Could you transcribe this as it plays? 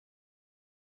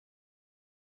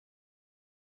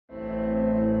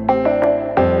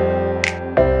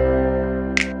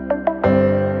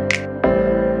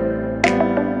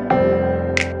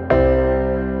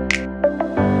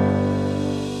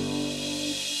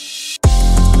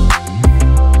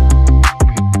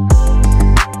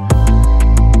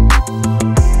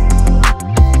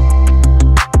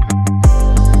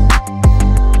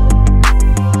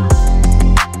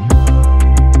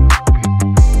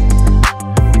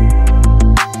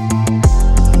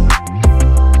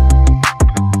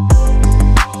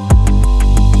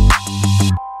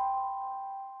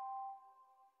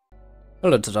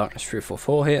Hello to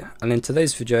Darkness344 here, and in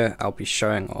today's video I'll be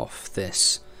showing off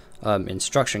this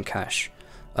instruction cache.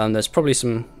 There's probably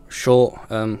some short,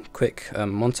 quick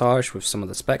montage with some of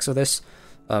the specs of this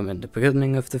in the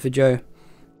beginning of the video,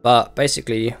 but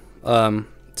basically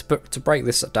to break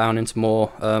this down into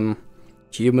more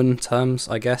human terms,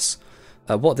 I guess,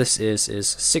 what this is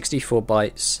 64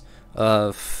 bytes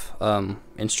of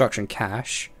instruction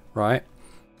cache, right?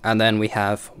 And then we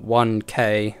have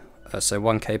 1k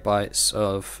bytes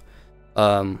of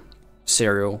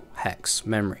serial hex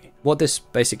memory. What this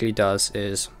basically does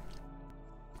is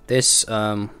this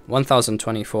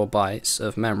 1024 bytes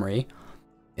of memory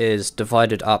is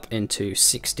divided up into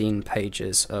 16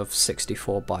 pages of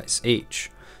 64 bytes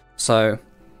each. So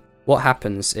what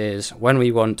happens is when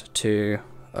we want to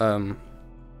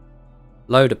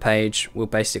load a page, we'll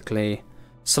basically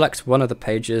select one of the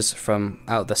pages from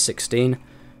out of the 16,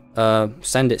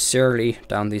 send it serially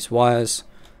down these wires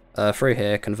through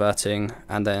here, converting,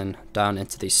 and then down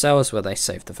into these cells where they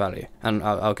save the value. And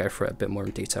I'll go through it a bit more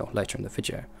in detail later in the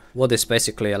video. What this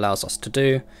basically allows us to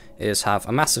do is have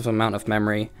a massive amount of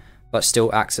memory, but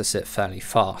still access it fairly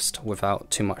fast without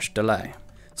too much delay.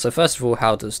 So first of all,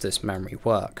 how does this memory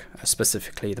work?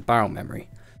 Specifically the barrel memory.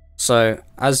 So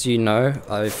as you know,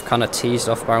 I've kind of teased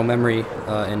off barrel memory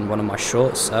in one of my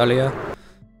shorts earlier.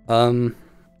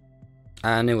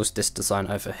 And it was this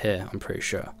design over here, I'm pretty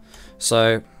sure.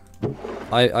 So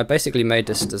I basically made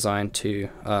this design to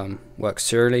work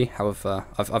serially. However,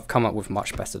 I've come up with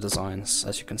much better designs,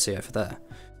 as you can see over there.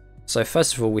 So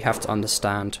first of all, we have to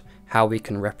understand how we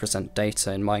can represent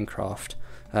data in Minecraft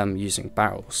using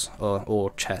barrels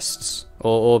or chests,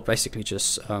 or basically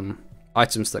just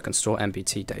items that can store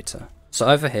MBT data. So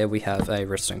over here we have a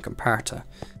redstone comparator,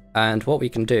 and what we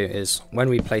can do is when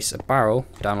we place a barrel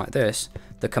down like this,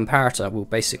 the comparator will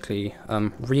basically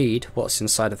read what's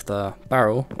inside of the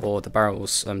barrel or the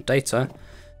barrel's data,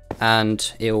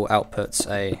 and it will output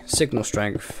a signal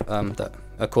strength that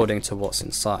according to what's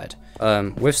inside.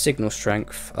 With signal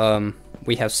strength,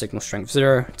 we have signal strength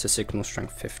 0 to signal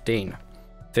strength 15,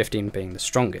 15 being the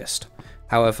strongest.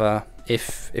 However,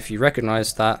 if you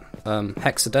recognize that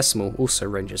hexadecimal also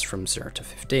ranges from 0 to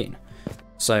 15.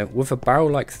 So with a barrel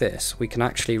like this, we can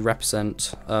actually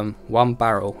represent one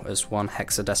barrel as one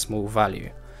hexadecimal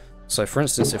value. So for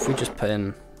instance, if we just put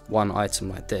in one item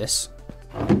like this,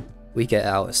 we get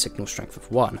out a signal strength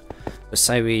of 1. But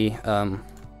say we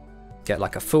get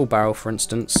like a full barrel, for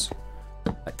instance,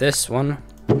 like this one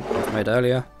I've made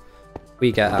earlier,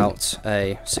 we get out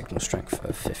a signal strength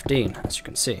of 15, as you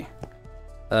can see,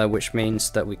 which means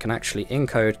that we can actually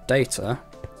encode data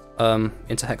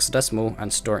into hexadecimal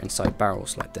and store it inside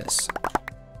barrels like this.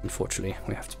 Unfortunately,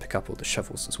 we have to pick up all the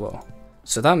shovels as well.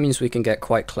 So that means we can get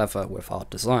quite clever with our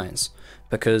designs,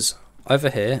 because over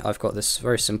here I've got this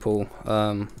very simple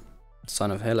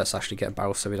design over here. Let's actually get a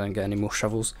barrel so we don't get any more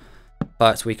shovels.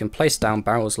 But we can place down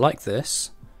barrels like this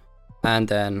and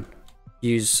then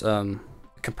use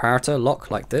comparator lock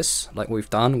like this, like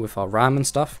we've done with our RAM and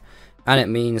stuff, and it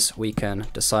means we can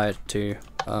decide to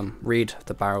read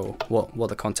the barrel, what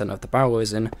the content of the barrel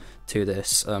is in, to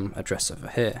this address over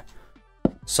here.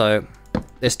 So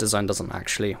this design doesn't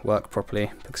actually work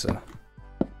properly because the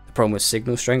problem with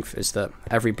signal strength is that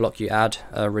every block you add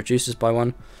reduces by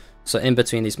 1. So in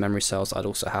between these memory cells I'd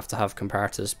also have to have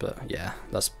comparators, but yeah,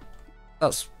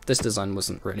 this design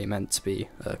wasn't really meant to be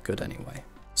good anyway.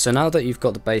 So now that you've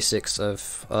got the basics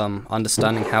of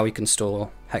understanding how we can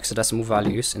store hexadecimal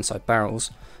values inside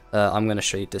barrels, I'm going to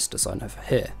show you this design over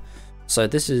here. So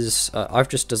this is, I've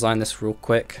just designed this real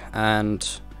quick, and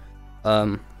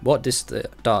what this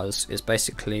does is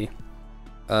basically,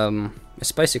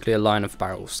 it's basically a line of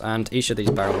barrels, and each of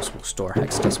these barrels will store a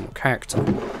hexadecimal character.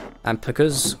 And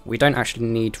because we don't actually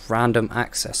need random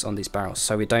access on these barrels,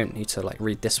 so we don't need to like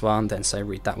read this one, then say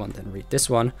read that one, then read this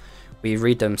one. We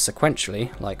read them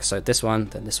sequentially, like so this one,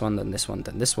 then this one, then this one,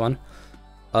 then this one.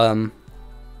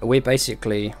 We're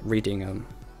basically reading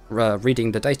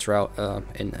the data out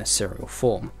in a serial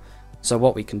form. So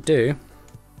what we can do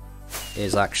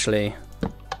is actually,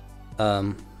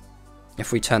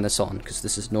 if we turn this on, because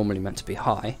this is normally meant to be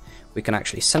high, we can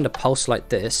actually send a pulse like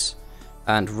this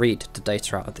and read the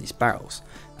data out of these barrels.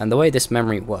 And the way this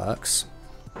memory works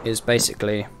is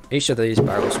basically each of these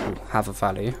barrels will have a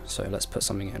value. So let's put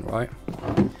something in, right?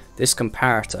 This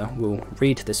comparator will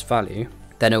read this value,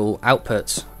 then it will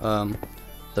output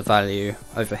the value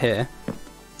over here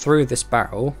through this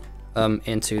barrel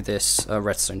into this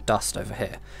redstone dust over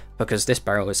here, because this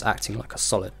barrel is acting like a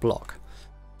solid block.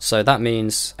 So that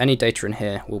means any data in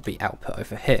here will be output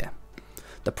over here.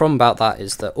 The problem about that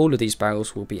is that all of these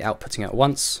barrels will be outputting at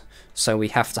once, so we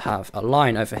have to have a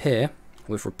line over here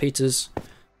with repeaters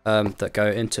that go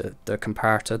into the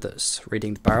comparator that's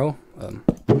reading the barrel,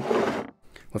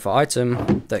 with an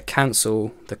item that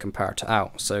cancel the comparator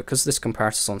out. So because this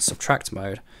comparator is on subtract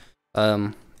mode,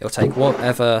 it'll take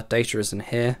whatever data is in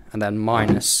here and then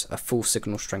minus a full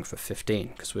signal strength of 15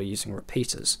 because we're using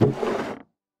repeaters.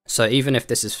 So even if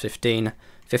this is 15,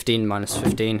 15 minus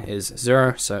 15 is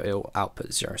 0, so it'll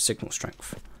output 0 signal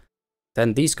strength.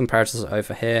 Then these comparators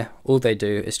over here, all they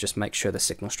do is just make sure the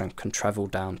signal strength can travel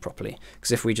down properly.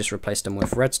 Because if we just replace them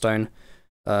with redstone,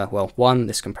 well, 1,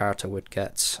 this comparator would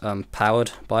get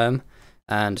powered by them,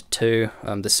 and 2,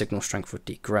 the signal strength would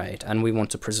degrade, and we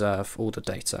want to preserve all the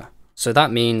data. So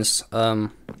that means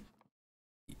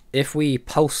if we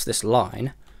pulse this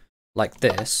line like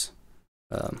this,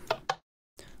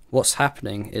 what's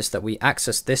happening is that we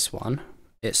access this one,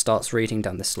 it starts reading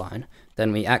down this line,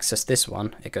 then we access this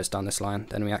one, it goes down this line,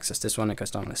 then we access this one, it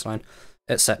goes down this line,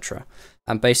 etc.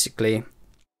 And basically,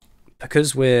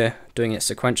 because we're doing it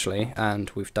sequentially and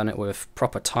we've done it with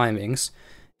proper timings,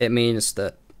 it means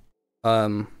that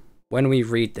when we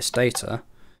read this data,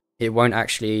 it won't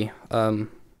actually,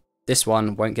 this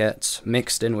one won't get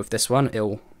mixed in with this one,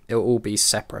 it'll all be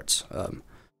separate.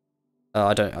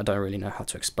 I don't really know how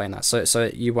to explain that. So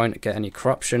you won't get any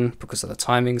corruption because of the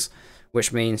timings,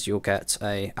 which means you'll get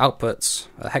a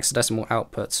hexadecimal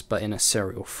output, but in a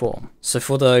serial form. So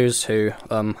for those who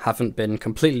haven't been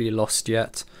completely lost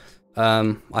yet,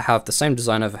 I have the same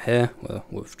design over here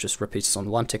with just repeaters on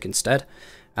 1 tick instead,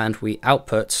 and we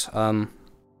output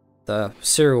the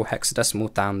serial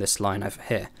hexadecimal down this line over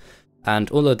here, and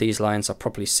all of these lines are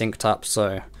properly synced up,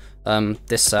 so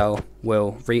this cell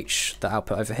will reach the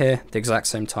output over here the exact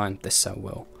same time this cell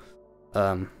will,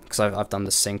 because I've done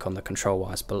the sync on the control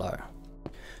wires below.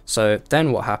 So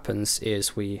then what happens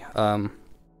is we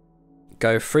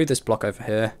go through this block over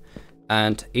here,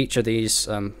 and each of these,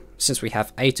 since we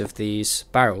have 8 of these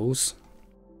barrels,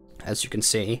 as you can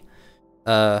see,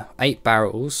 8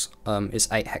 barrels is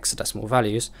 8 hexadecimal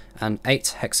values, and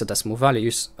 8 hexadecimal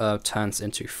values turns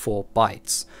into 4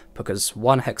 bytes, because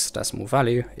 1 hexadecimal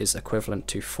value is equivalent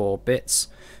to 4 bits,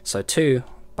 so 2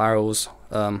 barrels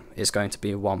is going to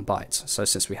be 1 byte. So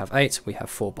since we have 8, we have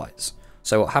 4 bytes.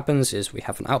 So what happens is we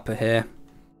have an output here,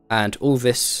 and all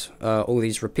these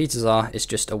repeaters is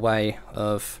just a way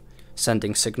of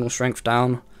sending signal strength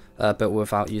down, but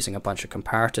without using a bunch of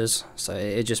comparators. So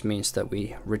it just means that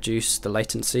we reduce the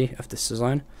latency of this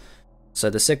design.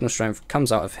 So the signal strength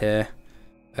comes out of here,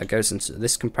 goes into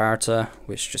this comparator,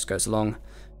 which just goes along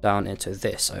down into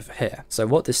this over here. So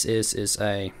what this is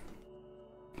a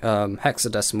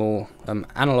hexadecimal,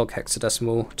 analog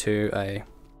hexadecimal to a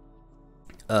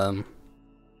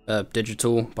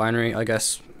digital binary, I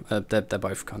guess. They're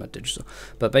both kind of digital,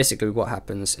 but basically what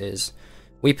happens is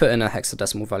we put in a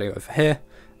hexadecimal value over here,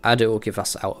 and it will give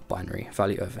us out a binary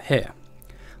value over here.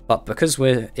 But because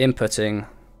we're inputting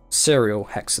serial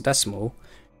hexadecimal,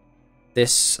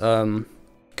 this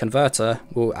converter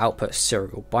will output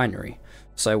serial binary.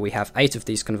 So we have 8 of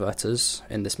these converters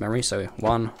in this memory, so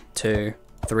 1, 2,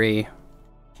 3,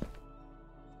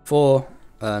 4,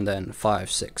 and then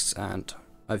 5, 6, and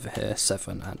over here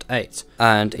 7 and 8.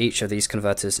 And each of these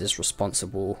converters is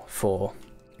responsible for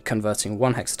converting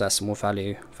 1 hexadecimal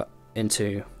value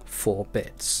into 4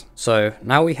 bits. So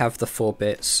now we have the 4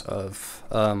 bits of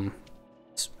a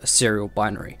serial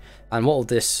binary, and what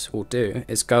this will do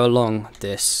is go along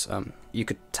this, you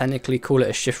could technically call it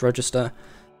a shift register,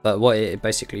 but what it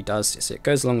basically does is it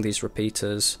goes along these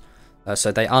repeaters,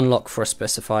 so they unlock for a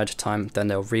specified time, then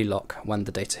they'll relock when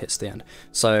the data hits the end.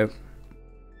 So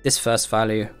this first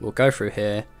value will go through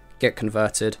here, get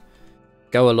converted,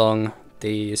 go along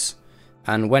these,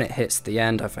 and when it hits the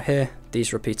end over here,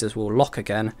 these repeaters will lock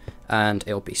again, and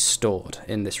it'll be stored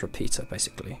in this repeater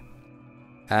basically.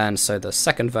 And so the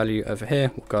second value over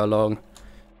here will go along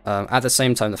at the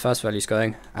same time the first value is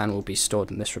going, and will be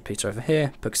stored in this repeater over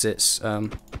here, because it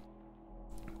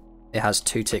has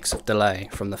 2 ticks of delay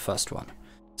from the first one.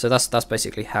 So that's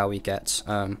basically how we get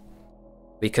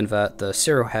we convert the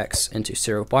serial hex into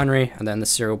serial binary, and then the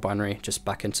serial binary just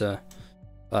back into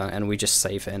and we just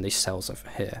save it in these cells over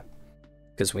here,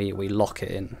 because we lock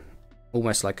it in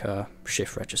almost like a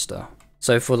shift register.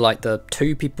 So for like the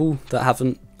 2 people that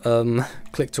haven't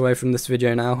clicked away from this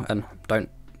video now and don't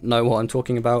know what I'm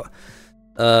talking about,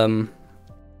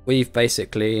 we've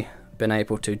basically been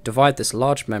able to divide this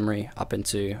large memory up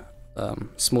into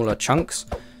smaller chunks,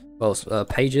 well,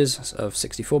 pages of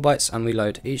 64 bytes, and we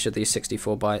load each of these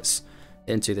 64 bytes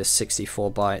into this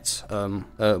 64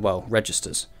 byte well,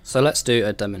 registers. So let's do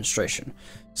a demonstration.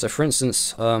 So for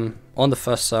instance, on the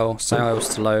first cell, say I was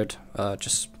to load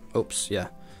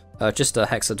just a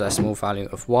hexadecimal value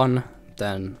of 1,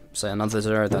 then say another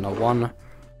 0, then a 1,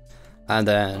 and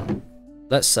then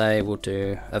let's say we'll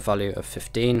do a value of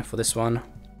 15 for this one.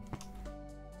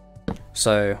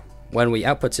 So when we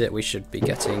output it, we should be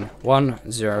getting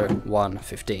 1, 0, 1,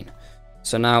 15.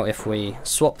 So now if we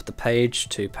swap the page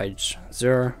to page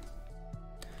 0,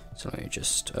 so let me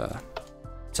just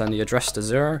turn the address to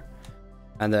 0,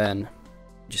 and then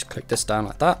just click this down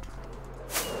like that.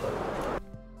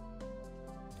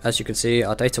 As you can see,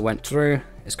 our data went through,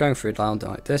 it's going through down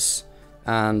like this,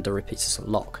 and the repeat is a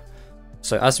lock.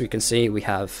 So as we can see, we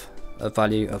have a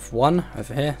value of 1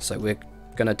 over here, so we're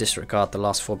going to disregard the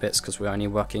last 4 bits because we're only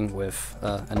working with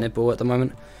a nibble at the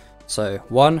moment. So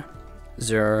 1,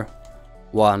 0,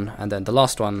 1, and then the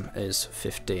last one is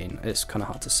 15. It's kind of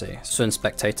hard to see. So in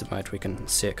spectator mode we can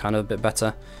see it kind of a bit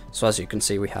better. So as you can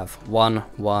see, we have 1,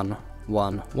 1,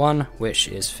 1, 1, which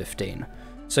is 15.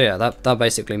 So yeah, that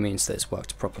basically means that it's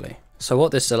worked properly. So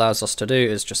what this allows us to do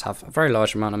is just have a very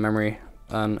large amount of memory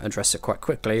and address it quite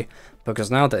quickly, because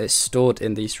now that it's stored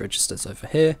in these registers over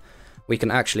here, we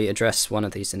can actually address one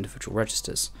of these individual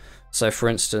registers. So for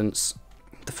instance,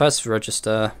 the first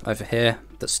register over here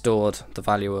that stored the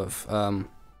value of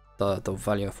the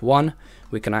value of 1,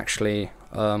 we can actually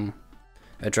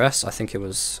address. I think it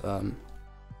was 1,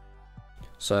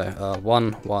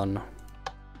 1,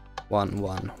 1,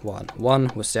 1, 1,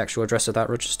 1 was the actual address of that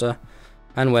register,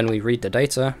 and when we read the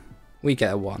data, we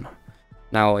get a 1.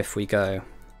 Now if we go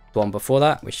the one before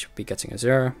that, we should be getting a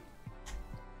 0,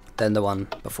 then the one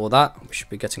before that, we should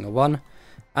be getting a 1,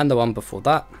 and the one before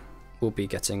that will be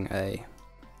getting a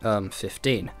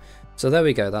 15. So there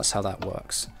we go, that's how that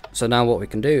works. So now what we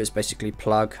can do is basically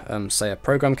plug say a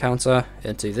program counter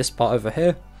into this part over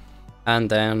here, and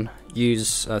then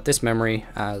use this memory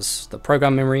as the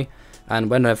program memory, and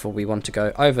whenever we want to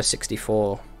go over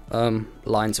 64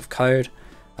 lines of code,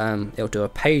 it'll do a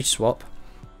page swap,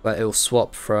 where it'll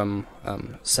swap from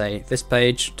say this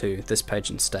page to this page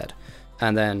instead,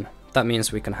 and then that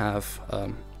means we can have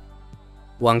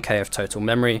 1K of total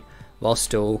memory while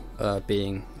still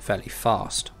being fairly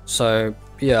fast. So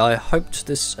yeah, I hoped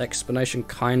this explanation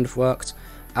kind of worked.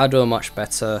 I'll do a much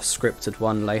better scripted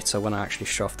one later when I actually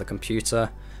show off the computer,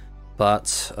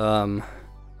 but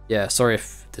yeah, sorry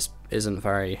if this isn't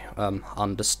very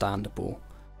understandable.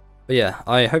 But yeah,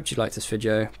 I hope you liked this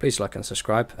video. Please like and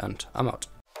subscribe, and I'm out.